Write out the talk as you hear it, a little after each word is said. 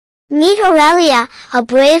Meet Aurelia, a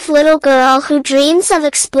brave little girl who dreams of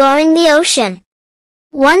exploring the ocean.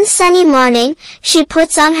 One sunny morning, she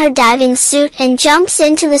puts on her diving suit and jumps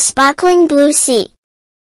into the sparkling blue sea.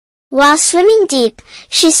 While swimming deep,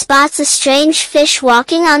 she spots a strange fish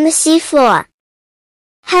walking on the seafloor.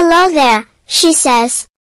 "Hello there," she says.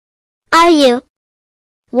 "Are you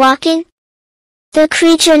walking?" The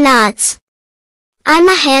creature nods. "I'm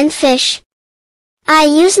a handfish. I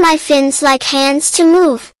use my fins like hands to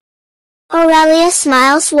move." Aurelia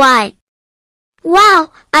smiles wide.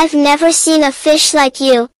 "Wow, I've never seen a fish like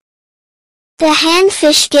you." The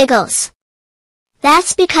handfish giggles.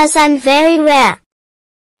 "That's because I'm very rare.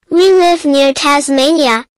 We live near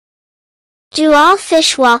Tasmania." "Do all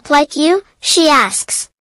fish walk like you?" she asks.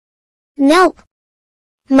 "Nope.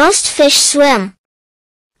 Most fish swim.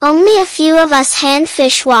 Only a few of us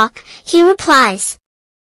handfish walk," he replies.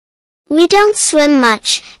 "We don't swim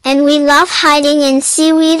much, and we love hiding in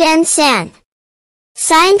seaweed and sand.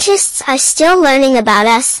 Scientists are still learning about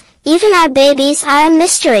us, even our babies are a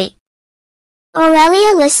mystery."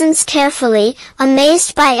 Aurelia listens carefully,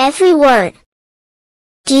 amazed by every word.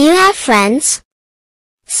 "Do you have friends?"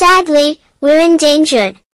 "Sadly, we're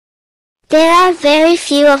endangered. There are very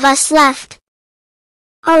few of us left."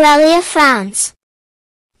 Aurelia frowns.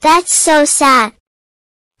 "That's so sad.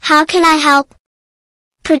 How can I help?"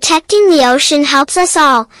 "Protecting the ocean helps us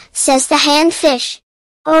all," says the handfish.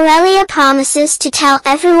 Aurelia promises to tell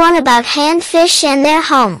everyone about handfish and their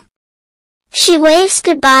home. She waves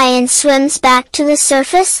goodbye and swims back to the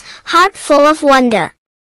surface, heart full of wonder.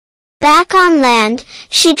 Back on land,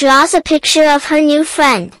 she draws a picture of her new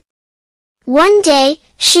friend. "One day,"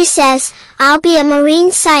 she says, "I'll be a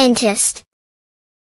marine scientist.